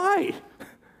 Why?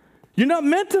 You're not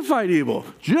meant to fight evil.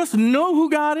 Just know who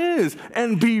God is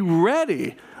and be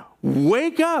ready.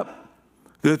 Wake up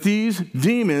that these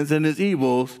demons and his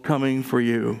evil's coming for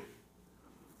you.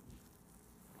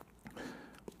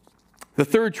 The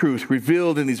third truth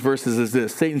revealed in these verses is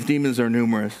this: Satan's demons are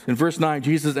numerous. In verse 9,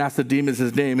 Jesus asked the demons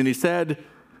his name, and he said,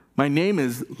 my name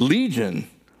is Legion.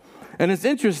 And it's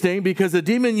interesting because the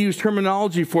demon used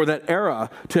terminology for that era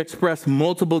to express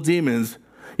multiple demons.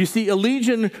 You see, a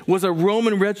legion was a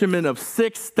Roman regiment of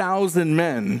 6,000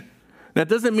 men. That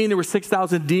doesn't mean there were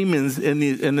 6,000 demons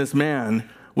in this man.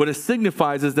 What it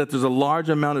signifies is that there's a large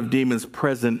amount of demons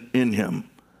present in him.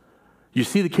 You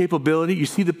see the capability? You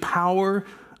see the power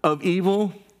of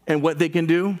evil and what they can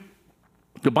do?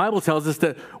 The Bible tells us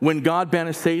that when God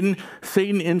banished Satan,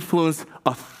 Satan influenced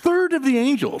a third of the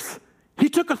angels. He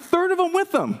took a third of them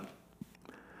with him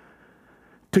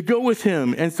to go with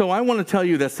him. And so I want to tell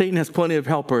you that Satan has plenty of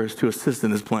helpers to assist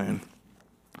in his plan.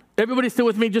 Everybody still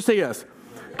with me? Just say yes.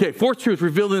 Okay, fourth truth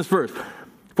revealed in this verse.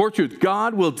 Fourth truth,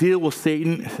 God will deal with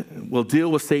Satan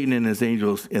and his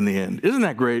angels in the end. Isn't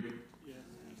that great?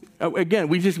 Again,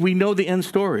 we know the end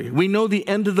story. We know the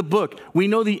end of the book. We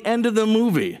know the end of the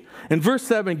movie. And verse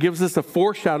 7 gives us a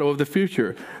foreshadow of the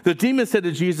future. The demon said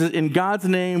to Jesus, in God's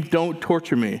name, don't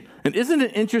torture me. And isn't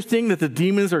it interesting that the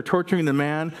demons are torturing the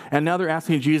man, and now they're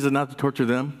asking Jesus not to torture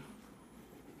them?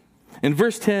 In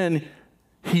verse 10,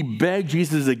 he begged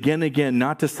Jesus again and again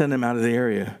not to send him out of the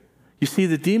area. You see,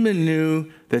 the demon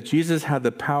knew that Jesus had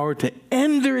the power to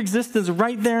end their existence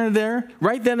right then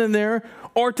and there,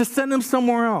 or to send them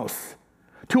somewhere else,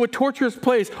 to a torturous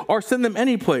place, or send them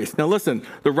any place. Now listen,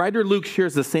 the writer Luke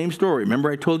shares the same story. Remember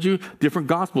I told you different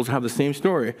gospels have the same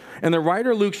story. And the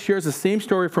writer Luke shares the same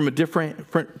story from a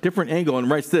different angle and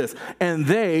writes this. And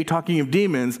they, talking of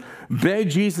demons,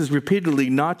 begged Jesus repeatedly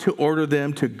not to order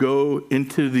them to go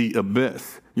into the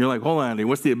abyss. You're like, hold on, Andy,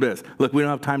 what's the abyss? Look, we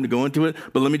don't have time to go into it,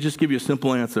 but let me just give you a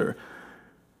simple answer.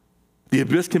 The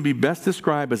abyss can be best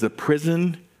described as a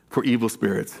prison for evil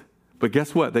spirits. But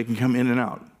guess what? They can come in and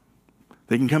out.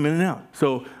 They can come in and out.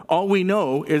 So all we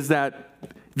know is that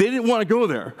they didn't want to go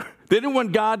there. They didn't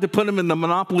want God to put them in the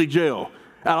Monopoly jail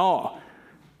at all.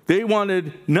 They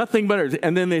wanted nothing better.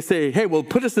 And then they say, hey, well,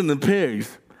 put us in the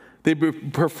pigs. They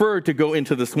prefer to go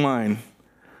into the swine.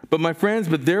 But my friends,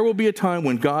 there will be a time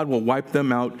when God will wipe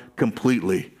them out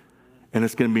completely. And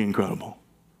it's going to be incredible.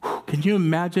 Can you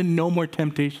imagine no more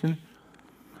temptation?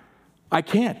 I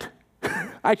can't.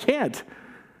 I can't.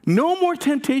 No more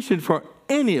temptation for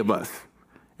any of us.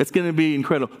 It's going to be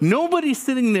incredible. Nobody's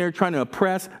sitting there trying to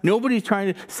oppress. Nobody's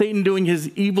trying to, Satan doing his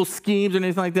evil schemes or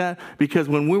anything like that. Because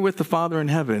when we're with the Father in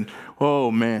heaven,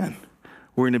 oh man,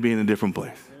 we're going to be in a different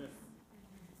place.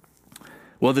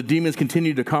 Well, the demons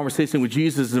continued a conversation with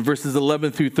Jesus in verses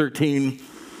 11 through 13.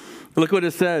 Look what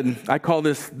it said. I call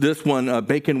this one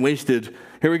bacon wasted.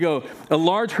 Here we go. A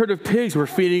large herd of pigs were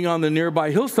feeding on the nearby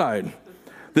hillside.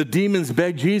 The demons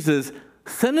begged Jesus,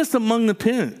 send us among the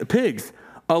pigs,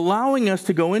 allowing us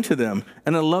to go into them.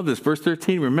 And I love this. Verse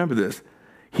 13, remember this.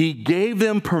 He gave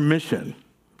them permission.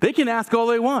 They can ask all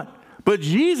they want, but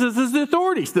Jesus is the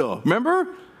authority still, remember?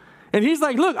 And he's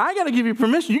like, look, I got to give you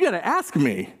permission. You got to ask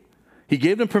me. He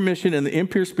gave them permission, and the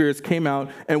impure spirits came out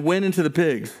and went into the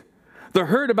pigs. The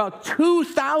herd, about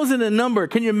 2,000 in number,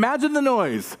 can you imagine the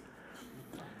noise?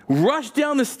 Rushed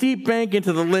down the steep bank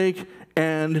into the lake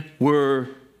and were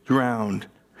drowned.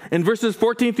 In verses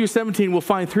 14 through 17, we'll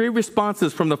find three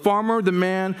responses from the farmer, the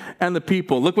man, and the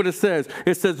people. Look what it says.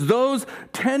 It says, those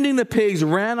tending the pigs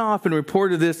ran off and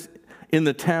reported this in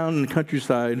the town and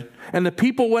countryside. And the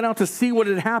people went out to see what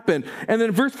had happened. And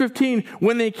then verse 15,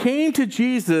 when they came to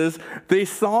Jesus, they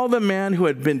saw the man who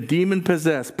had been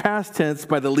demon-possessed, past tense,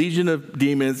 by the legion of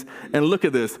demons. And look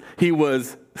at this. He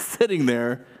was sitting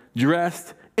there,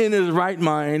 dressed in his right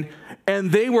mind.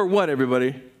 And they were what,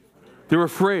 everybody? They were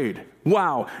afraid.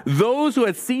 Wow. Those who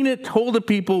had seen it told the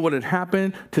people what had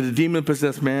happened to the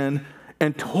demon-possessed man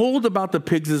and told about the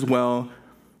pigs as well.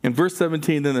 In verse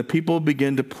 17, then the people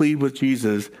began to plead with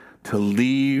Jesus to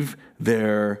leave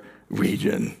their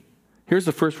region. Here's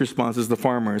the first response is the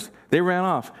farmers. They ran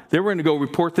off. They were going to go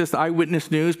report this to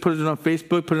Eyewitness News, put it on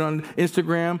Facebook, put it on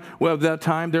Instagram. Well, at that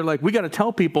time, they're like, we got to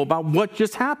tell people about what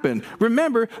just happened.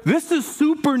 Remember, this is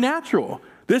supernatural.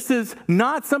 This is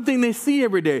not something they see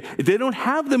every day. They don't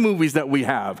have the movies that we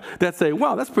have that say,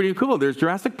 wow, that's pretty cool. There's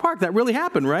Jurassic Park. That really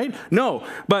happened, right? No,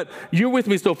 but you're with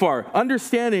me so far.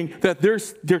 Understanding that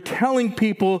they're telling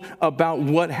people about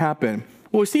what happened.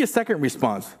 Well, we see a second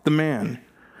response, the man.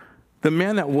 The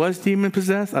man that was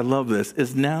demon-possessed, I love this,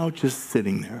 is now just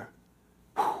sitting there.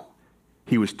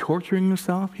 He was torturing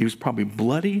himself. He was probably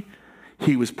bloody.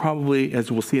 He was probably, as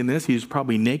we'll see in this, he was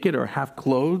probably naked or half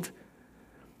clothed.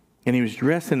 And he was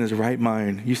dressed in his right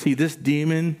mind. You see, this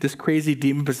demon, this crazy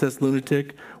demon-possessed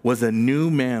lunatic was a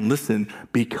new man, listen,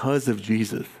 because of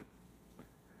Jesus.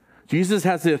 Jesus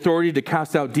has the authority to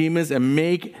cast out demons and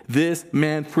make this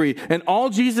man free. And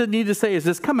all Jesus needed to say is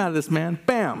this, come out of this man,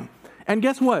 bam. And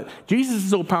guess what? Jesus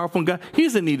is so powerful and God, he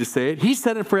doesn't need to say it. He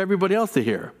said it for everybody else to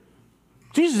hear.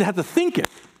 Jesus had to think it.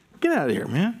 Get out of here,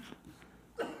 man.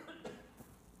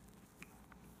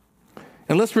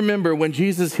 And let's remember when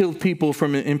Jesus healed people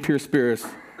from impure spirits,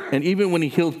 and even when he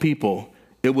healed people,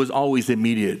 it was always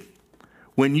immediate.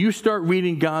 When you start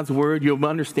reading God's word, you'll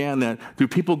understand that. Do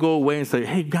people go away and say,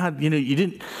 hey, God, you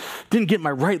didn't get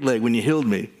my right leg when you healed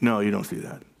me? No, you don't see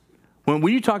that. When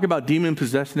you talk about demon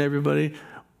possession, everybody,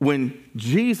 when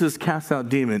Jesus casts out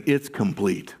demon, it's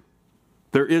complete.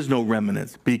 There is no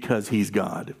remnants because he's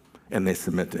God, and they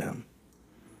submit to him.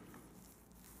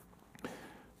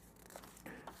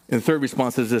 And the third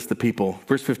response is this, the people.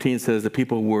 Verse 15 says the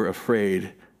people were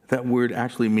afraid. That word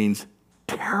actually means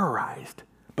terrorized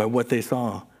by what they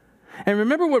saw. And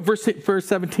remember what verse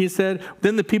 17 said?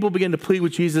 Then the people began to plead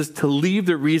with Jesus to leave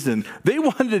their reason. They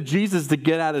wanted Jesus to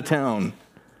get out of town.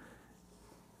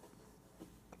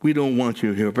 We don't want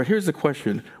you here. But here's the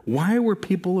question. Why were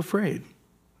people afraid?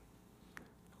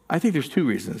 I think there's two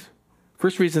reasons.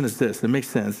 First reason is this. It makes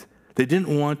sense. They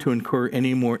didn't want to incur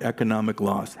any more economic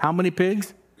loss. How many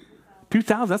pigs?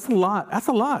 2,000. That's a lot. That's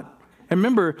a lot. And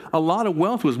remember, a lot of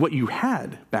wealth was what you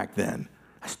had back then.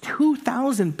 That's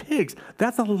 2,000 pigs.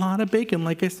 That's a lot of bacon,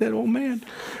 like I said. Oh, man.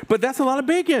 But that's a lot of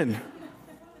bacon.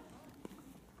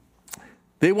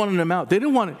 They wanted him out. They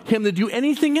didn't want him to do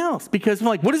anything else because,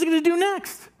 like, what is he going to do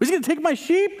next? Is he going to take my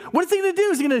sheep? What is he going to do?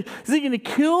 Is he going to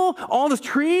kill all the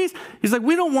trees? He's like,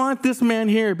 we don't want this man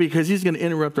here because he's going to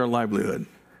interrupt our livelihood.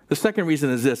 The second reason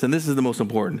is this, and this is the most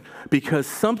important, because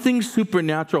something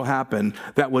supernatural happened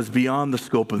that was beyond the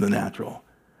scope of the natural.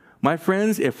 My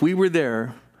friends, if we were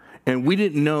there and we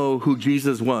didn't know who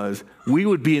Jesus was, we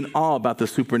would be in awe about the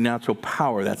supernatural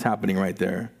power that's happening right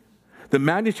there. The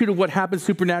magnitude of what happened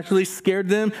supernaturally scared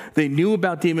them. They knew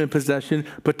about demon possession,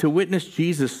 but to witness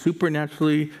Jesus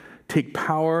supernaturally take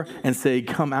power and say,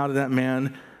 come out of that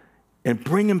man, and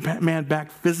bring a man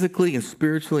back physically and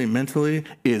spiritually and mentally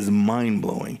is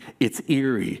mind-blowing. It's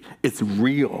eerie. It's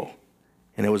real.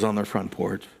 And it was on their front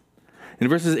porch. In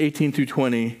verses 18 through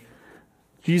 20,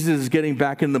 Jesus is getting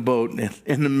back in the boat,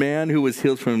 and the man who was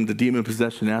healed from the demon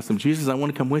possession asked him, Jesus, I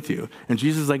want to come with you. And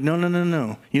Jesus is like, no.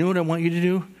 You know what I want you to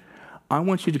do? I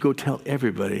want you to go tell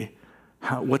everybody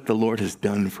what the Lord has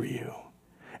done for you.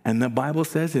 And the Bible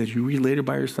says, as you read later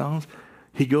by yourselves,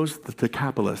 he goes to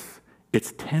Decapolis.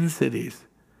 It's 10 cities.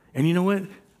 And you know what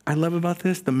I love about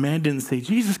this? The man didn't say,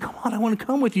 Jesus, come on, I want to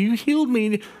come with you. You healed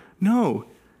me. No,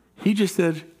 he just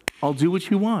said, I'll do what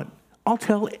you want. I'll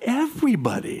tell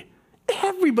everybody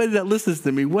that listens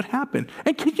to me what happened.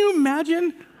 And can you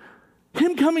imagine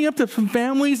him coming up to some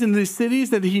families in these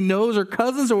cities that he knows or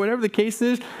cousins or whatever the case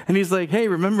is, and he's like, hey,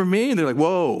 remember me? And they're like,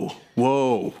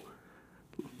 whoa.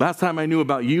 Last time I knew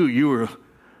about you, you were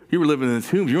living in the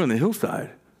tombs. You were on the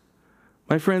hillside.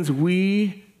 My friends,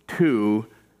 we too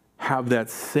have that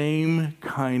same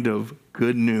kind of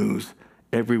good news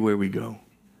everywhere we go.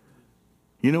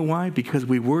 You know why? Because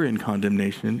we were in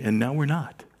condemnation and now we're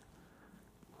not.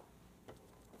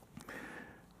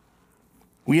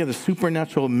 We have a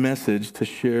supernatural message to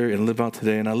share and live out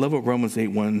today. And I love what Romans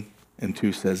 8:1 and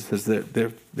 2 says. It says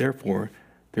that therefore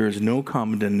there is no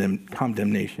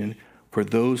condemnation for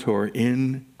those who are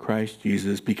in Christ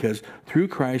Jesus, because through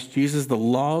Christ Jesus, the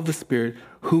law of the Spirit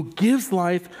who gives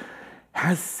life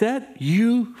has set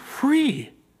you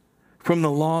free from the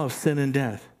law of sin and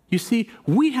death. You see,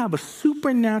 we have a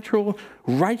supernatural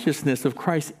righteousness of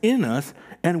Christ in us,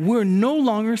 and we're no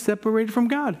longer separated from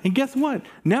God. And guess what?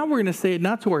 Now we're going to say it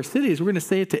not to our cities. We're going to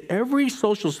say it to every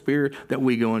social sphere that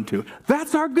we go into.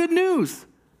 That's our good news.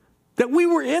 That we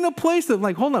were in a place of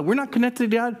like, hold on, we're not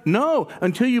connected to God? No,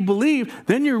 until you believe,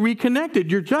 then you're reconnected.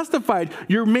 You're justified.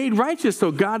 You're made righteous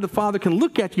so God the Father can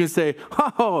look at you and say,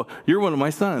 oh, you're one of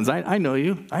my sons. I know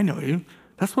you. I know you.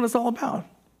 That's what it's all about.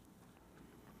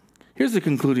 Here's the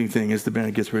concluding thing as the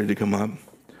band gets ready to come up.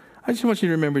 I just want you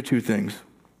to remember two things.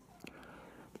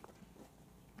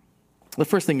 The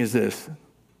first thing is this.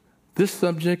 This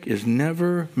subject is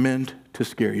never meant to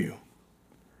scare you.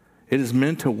 It is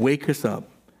meant to wake us up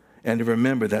and to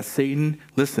remember that Satan,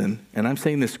 listen, and I'm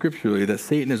saying this scripturally, that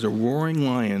Satan is a roaring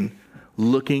lion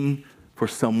looking for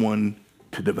someone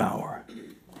to devour.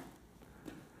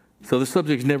 So the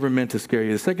subject is never meant to scare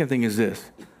you. The second thing is this.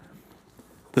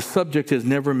 The subject is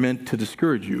never meant to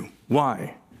discourage you.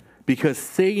 Why? Because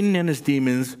Satan and his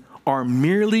demons are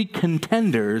merely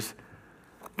contenders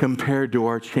compared to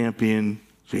our champion,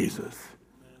 Jesus.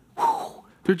 Whew.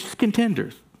 They're just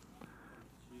contenders.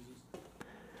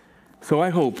 So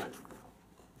I hope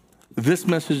this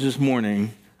message this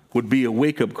morning would be a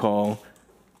wake-up call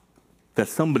that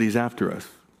somebody's after us.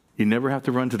 You never have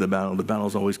to run to the battle. The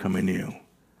battle's always coming to you.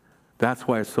 That's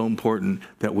why it's so important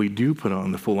that we do put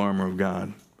on the full armor of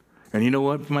God. And you know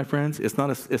what, my friends? It's not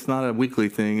a weekly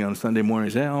thing on Sunday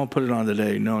mornings. Hey, I'll put it on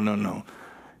today. No.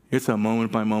 It's a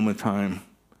moment-by-moment time.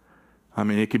 I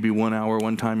mean, it could be 1 hour,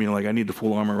 one time, you're like, I need the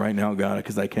full armor right now, God,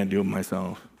 because I can't do it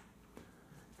myself.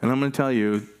 And I'm going to tell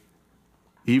you,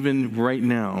 even right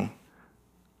now,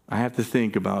 I have to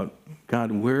think about,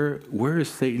 God, where is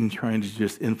Satan trying to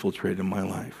just infiltrate in my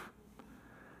life?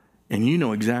 And you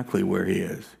know exactly where he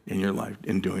is in your life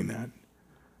in doing that.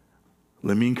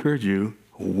 Let me encourage you,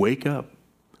 wake up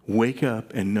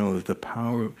and know that the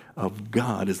power of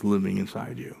God is living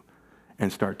inside you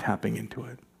and start tapping into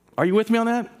it. Are you with me on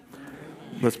that?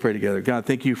 Let's pray together. God,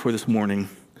 thank you for this morning.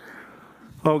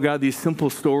 Oh, God, these simple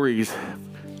stories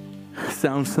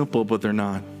sound simple, but they're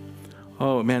not.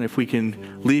 Oh, man, if we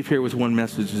can leave here with one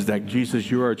message is that, Jesus,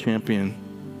 you're our champion.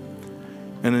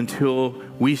 And until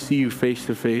we see you face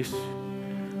to face,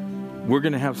 we're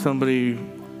going to have somebody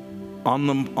on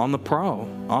the prowl,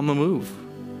 on the move,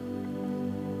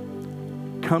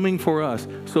 coming for us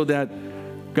so that,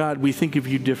 God, we think of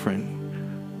you different.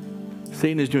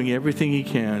 Satan is doing everything he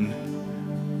can,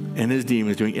 and his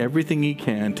demon is doing everything he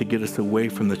can to get us away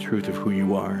from the truth of who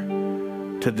you are,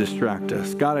 to distract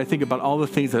us. God, I think about all the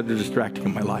things that are distracting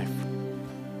in my life.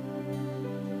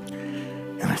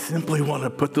 And I simply want to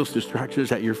put those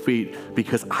distractions at your feet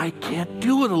because I can't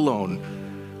do it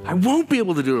alone. I won't be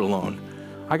able to do it alone.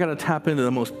 I got to tap into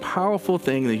the most powerful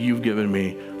thing that you've given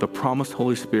me, the promised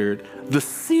Holy Spirit, the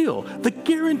seal, the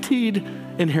guaranteed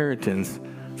inheritance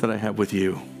that I have with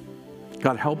you.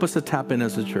 God, help us to tap in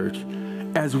as a church.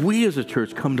 As we as a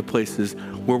church come to places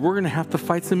where we're going to have to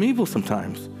fight some evil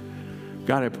sometimes.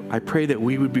 God, I pray that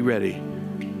we would be ready.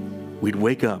 We'd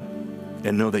wake up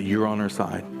and know that you're on our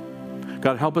side.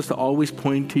 God, help us to always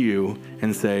point to you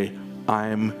and say,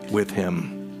 I'm with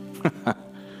him.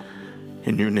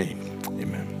 In your name,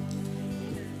 amen.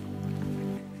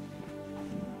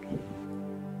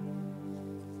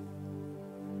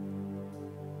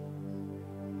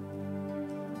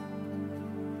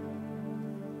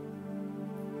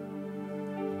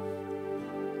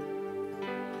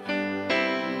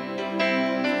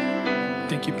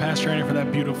 Pastor Andy for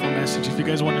that beautiful message. If you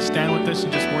guys want to stand with us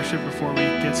and just worship before we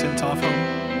get sent off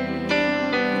home.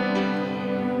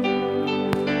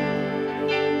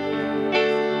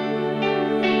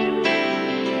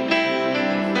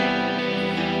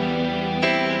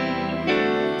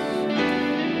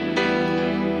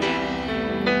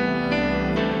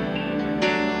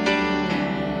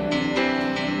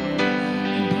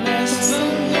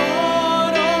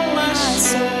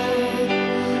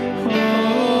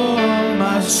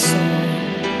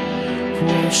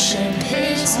 Worship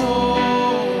His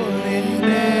holy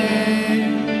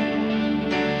name.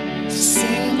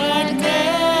 Sing like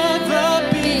never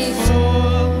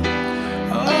before.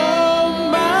 Oh,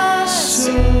 my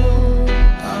soul,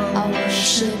 I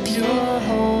worship Your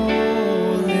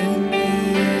holy name.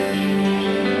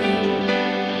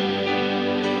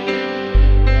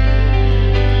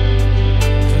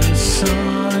 The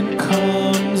sun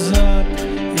comes up,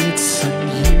 it's a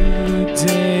new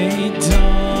day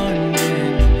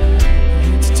dawning.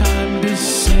 It's time to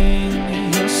sing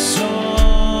your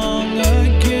song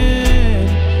again.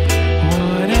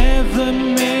 Whatever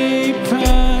may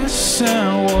pass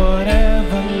and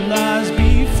whatever lies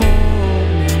before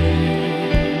me,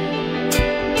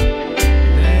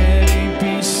 let me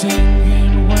be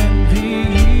singing when the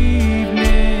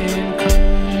evening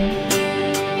comes.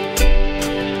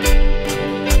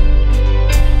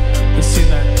 Let's sing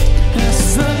that.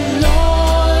 Bless the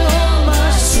Lord, oh my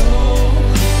soul,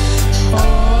 oh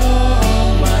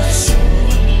my soul.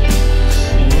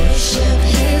 Worship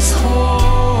His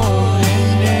holy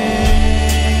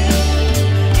name.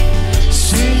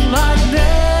 Sing like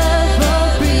never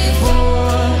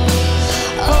before.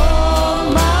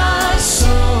 Oh my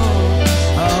soul,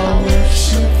 I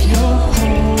worship Your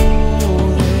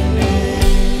holy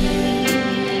name.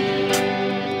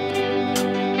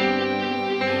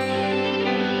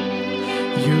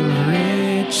 You're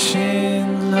rich in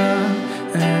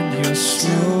love and you're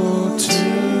slow to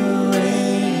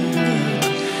anger.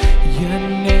 Your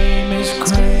name is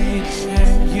great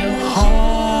and your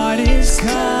heart is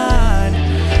kind.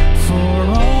 For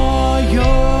all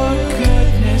your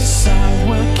goodness, I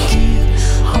will keep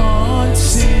on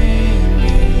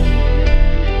singing.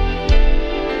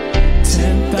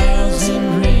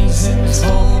 10,000 reasons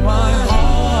for my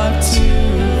heart to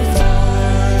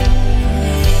find.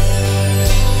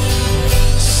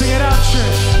 Sing it out,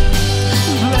 church.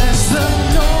 Bless the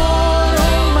Lord,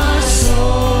 oh my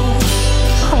soul,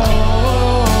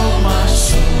 oh my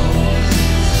soul.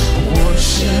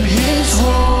 Worship His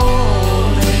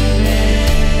holy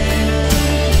name.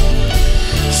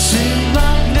 Sing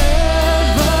like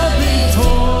never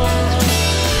before.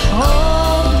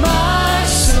 Oh my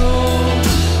soul,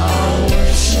 I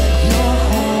worship Your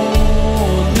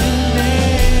holy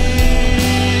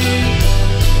name.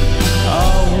 I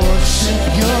worship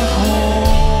Your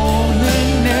holy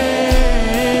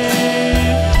name.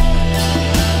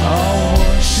 I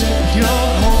worship Your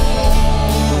holy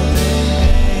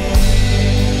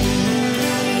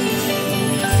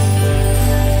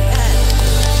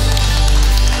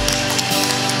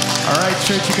All right,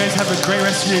 church, you guys have a great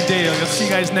rest of your day. I'll see you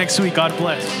guys next week. God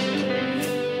bless.